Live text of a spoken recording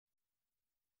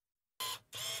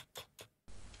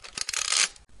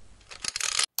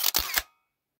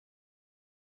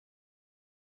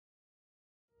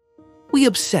We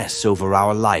obsess over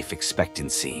our life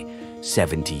expectancy,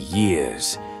 70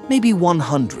 years, maybe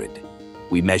 100.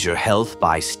 We measure health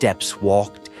by steps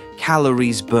walked,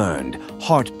 calories burned,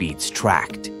 heartbeats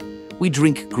tracked. We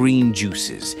drink green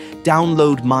juices,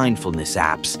 download mindfulness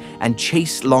apps, and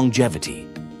chase longevity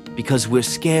because we're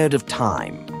scared of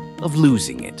time, of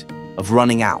losing it, of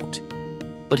running out.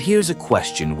 But here's a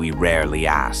question we rarely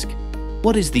ask.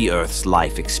 What is the Earth's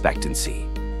life expectancy?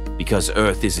 Because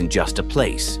Earth isn't just a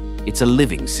place, it's a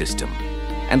living system.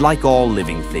 And like all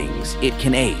living things, it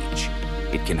can age,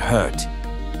 it can hurt,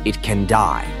 it can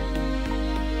die.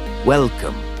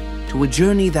 Welcome to a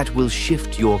journey that will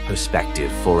shift your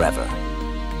perspective forever.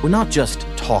 We're not just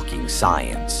talking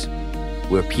science.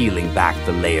 We're peeling back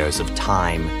the layers of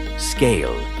time,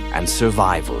 scale, and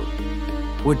survival.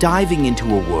 We're diving into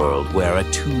a world where a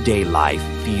 2-day life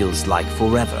feels like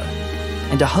forever,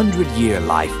 and a 100-year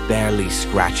life barely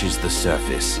scratches the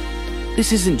surface.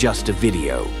 This isn't just a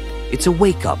video. It's a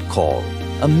wake-up call,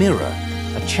 a mirror,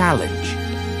 a challenge.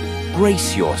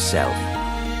 Brace yourself,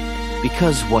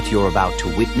 because what you're about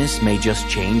to witness may just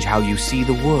change how you see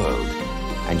the world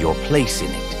and your place in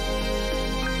it.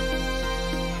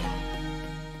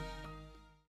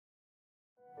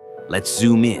 Let's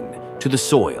zoom in to the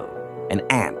soil. An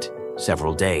ant,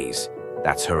 several days.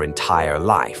 That's her entire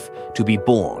life. To be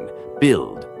born,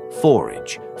 build,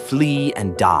 forage, flee,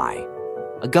 and die.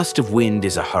 A gust of wind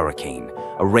is a hurricane,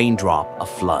 a raindrop a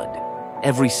flood.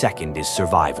 Every second is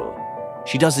survival.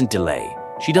 She doesn't delay.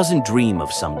 She doesn't dream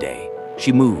of someday.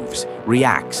 She moves,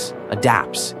 reacts,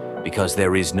 adapts, because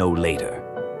there is no later.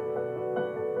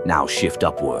 Now shift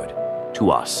upward,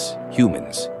 to us,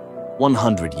 humans.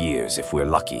 100 years if we're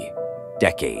lucky.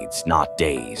 Decades, not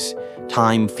days.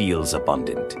 Time feels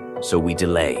abundant, so we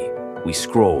delay. We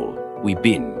scroll, we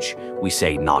binge, we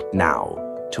say not now,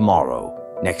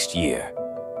 tomorrow, next year.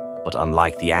 But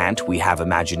unlike the ant, we have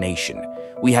imagination,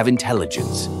 we have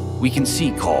intelligence, we can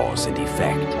see cause and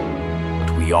effect.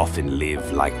 But we often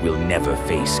live like we'll never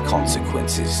face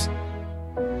consequences.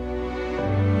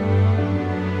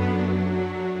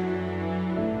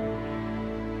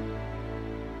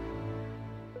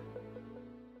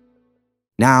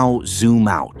 Now zoom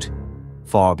out,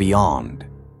 far beyond.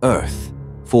 Earth,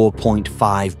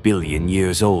 4.5 billion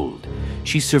years old.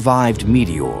 She survived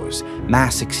meteors,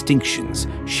 mass extinctions,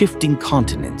 shifting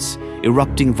continents,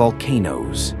 erupting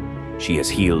volcanoes. She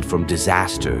has healed from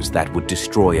disasters that would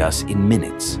destroy us in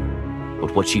minutes.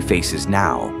 But what she faces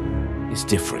now is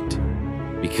different,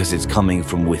 because it's coming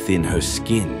from within her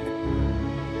skin.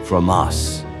 From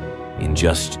us, in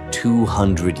just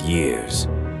 200 years.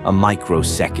 A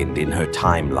microsecond in her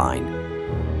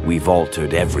timeline. We've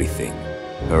altered everything.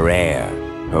 Her air,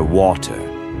 her water,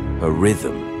 her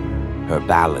rhythm, her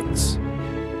balance.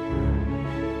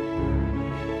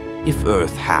 If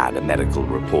Earth had a medical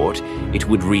report, it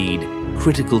would read,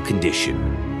 critical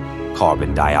condition.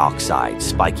 Carbon dioxide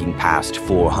spiking past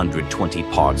 420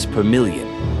 parts per million.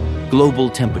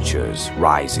 Global temperatures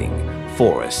rising.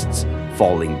 Forests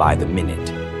falling by the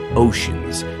minute.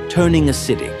 Oceans turning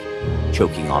acidic.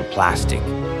 Choking on plastic,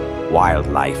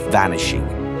 wildlife vanishing,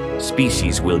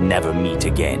 species will never meet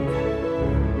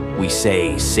again. We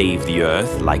say save the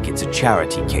Earth like it's a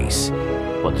charity case,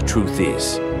 but the truth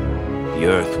is, the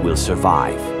Earth will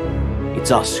survive. It's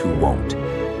us who won't.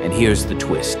 And here's the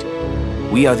twist.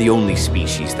 We are the only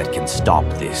species that can stop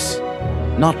this.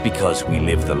 Not because we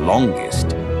live the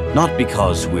longest, not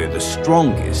because we're the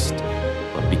strongest,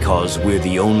 but because we're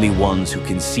the only ones who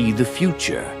can see the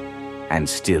future and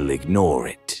still ignore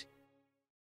it.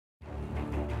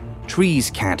 Trees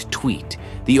can't tweet,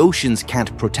 the oceans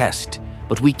can't protest,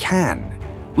 but we can.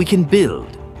 We can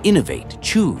build, innovate,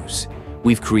 choose.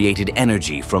 We've created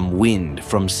energy from wind,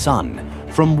 from sun,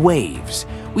 from waves.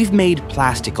 We've made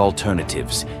plastic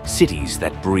alternatives, cities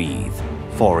that breathe,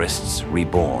 forests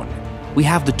reborn. We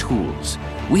have the tools,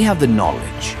 we have the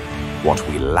knowledge. What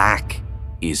we lack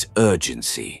is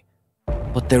urgency.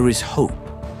 But there is hope.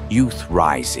 Youth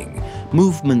rising,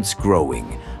 movements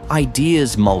growing,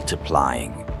 ideas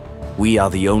multiplying. We are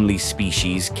the only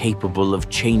species capable of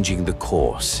changing the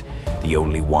course, the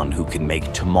only one who can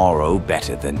make tomorrow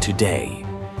better than today.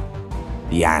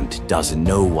 The ant doesn't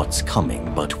know what's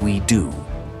coming, but we do.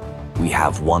 We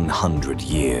have 100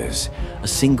 years, a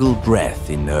single breath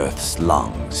in Earth's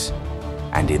lungs.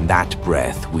 And in that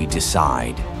breath we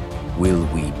decide, will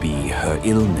we be her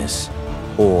illness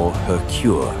or her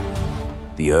cure?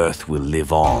 The Earth will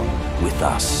live on with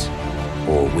us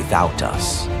or without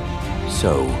us.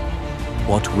 So,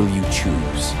 what will you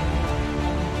choose?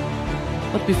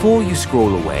 But before you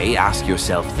scroll away, ask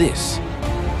yourself this.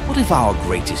 What if our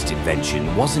greatest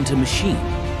invention wasn't a machine?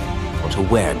 but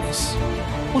awareness?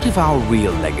 What if our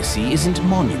real legacy isn't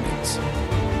monuments,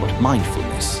 but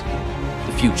mindfulness?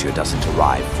 The future doesn't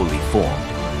arrive fully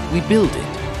formed. We build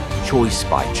it, choice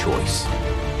by choice.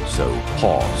 So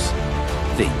pause,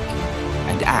 think,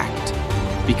 and act,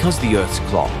 because the Earth's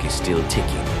clock is still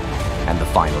ticking, and the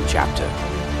final chapter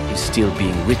is still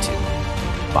being written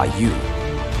by you.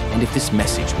 And if this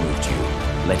message moved you,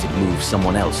 let it move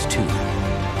someone else too.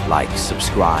 Like,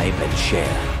 subscribe, and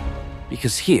share.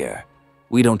 Because here,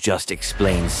 we don't just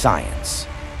explain science.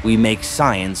 We make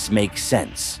science make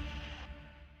sense.